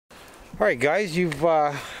Alright guys, you've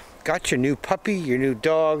got your new puppy, your new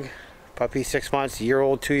dog. Puppy 6 months, a year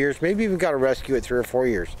old, 2 years, maybe even got a rescue at 3 or 4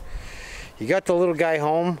 years. You got the little guy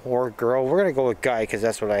home, or girl. We're going to go with guy because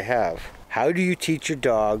that's what I have. How do you teach your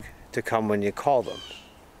dog to come when you call them?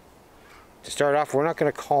 To start off, we're not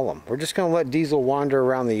going to call him. We're just going to let Diesel wander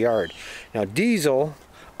around the yard. Now Diesel,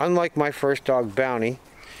 unlike my first dog Bounty,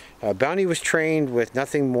 Bounty was trained with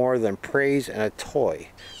nothing more than praise and a toy.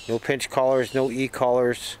 No pinch collars, no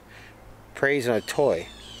e-collars, praise and a toy.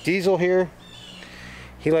 Diesel here,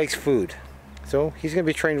 he likes food. So he's going to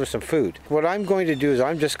be trained with some food. What I'm going to do is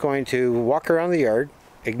I'm just going to walk around the yard,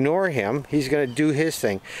 ignore him. He's going to do his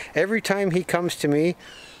thing. Every time he comes to me,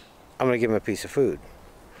 I'm going to give him a piece of food.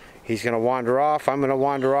 He's going to wander off. I'm going to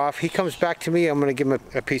wander off. He comes back to me. I'm going to give him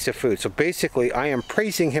a piece of food. So basically, I am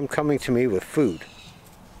praising him coming to me with food.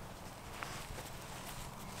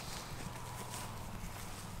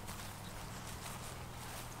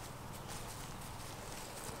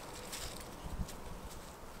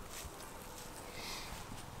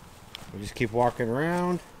 We just keep walking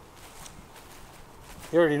around.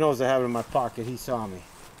 He already knows I have it in my pocket. He saw me.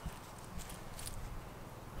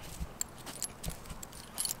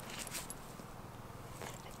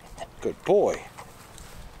 Good boy.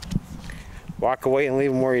 Walk away and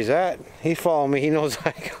leave him where he's at. He's following me. He knows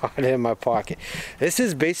I got it in my pocket. This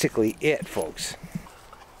is basically it, folks.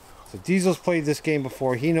 So Diesel's played this game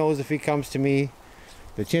before. He knows if he comes to me,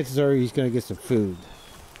 the chances are he's going to get some food.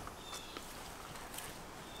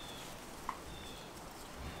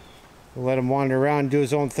 We'll let him wander around and do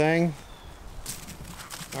his own thing.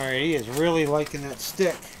 Alright, he is really liking that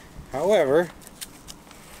stick. However,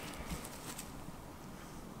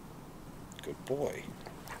 good boy.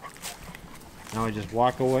 Now I just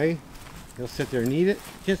walk away. He'll sit there and eat it.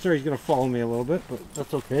 Chances are he's going to follow me a little bit, but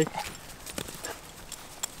that's okay.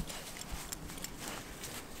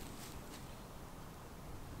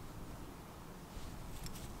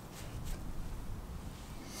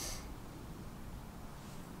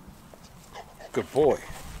 Good boy.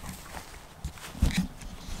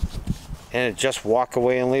 And just walk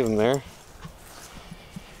away and leave him there.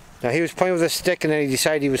 Now he was playing with a stick and then he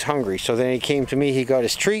decided he was hungry. So then he came to me, he got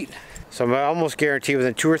his treat. So I'm almost guaranteed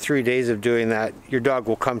within 2 or 3 days of doing that, your dog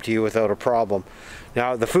will come to you without a problem.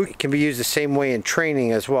 Now the food can be used the same way in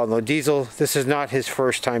training as well. Now Diesel, this is not his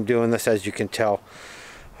first time doing this, as you can tell.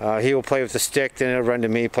 He will play with the stick, then he'll run to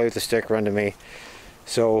me, play with the stick, run to me.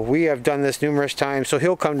 So we have done this numerous times, so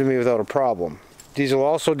he'll come to me without a problem. Diesel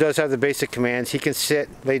also does have the basic commands. He can sit,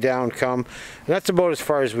 lay down, come. And that's about as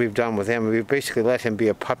far as we've done with him. We've basically let him be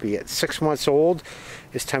a puppy. At 6 months old,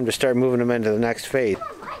 it's time to start moving him into the next phase.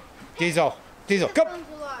 Diesel, Diesel, come!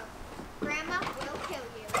 Grandma will kill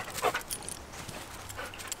you.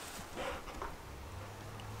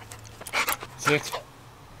 Sit.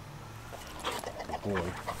 Boy.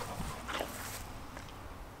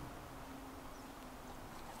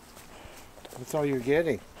 That's all you're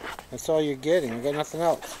getting. That's all you're getting. You got nothing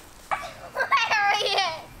else.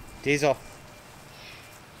 Diesel.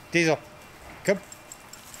 Diesel. Come.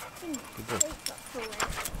 Good boy.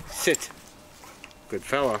 Sit. Good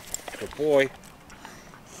fella. Good boy.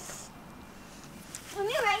 Come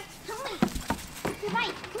here, Ray. Come on. Come here.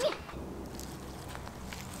 Come here.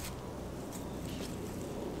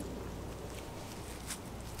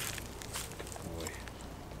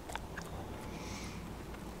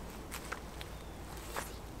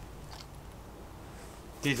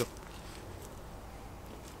 Diesel.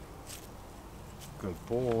 Good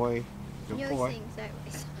boy. Good boy.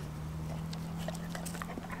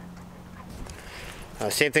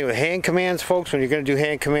 Same thing with hand commands, folks. When you're going to do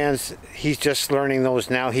hand commands, he's just learning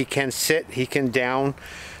those now. He can sit, he can down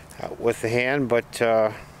with the hand, but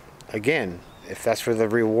again, if that's where the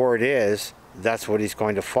reward is, that's what he's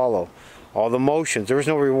going to follow. All the motions. There was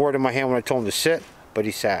no reward in my hand when I told him to sit, but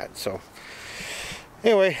he sat. So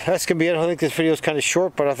anyway, that's going to be it. I think this video is kind of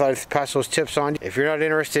short, but I thought I'd pass those tips on. If you're not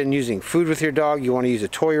interested in using food with your dog, you want to use a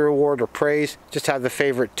toy reward or praise, just have the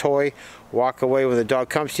favorite toy. Walk away when the dog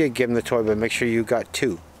comes to you, give him the toy, but make sure you got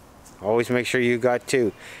 2. Always make sure you got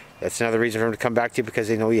 2. That's another reason for them to come back to you, because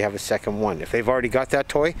they know you have a second one. If they've already got that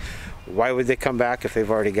toy, why would they come back if they've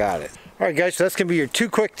already got it? Alright guys, so that's going to be your 2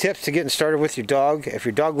 quick tips to getting started with your dog. If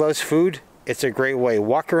your dog loves food, it's a great way.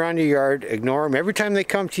 Walk around your yard, ignore them. Every time they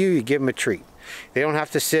come to you, you give them a treat. They don't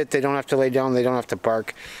have to sit, they don't have to lay down, they don't have to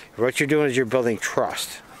bark. What you're doing is you're building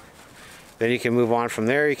trust. Then you can move on from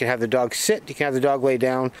there. You can have the dog sit, you can have the dog lay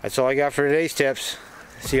down. That's all I got for today's tips.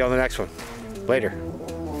 See you on the next one. Later.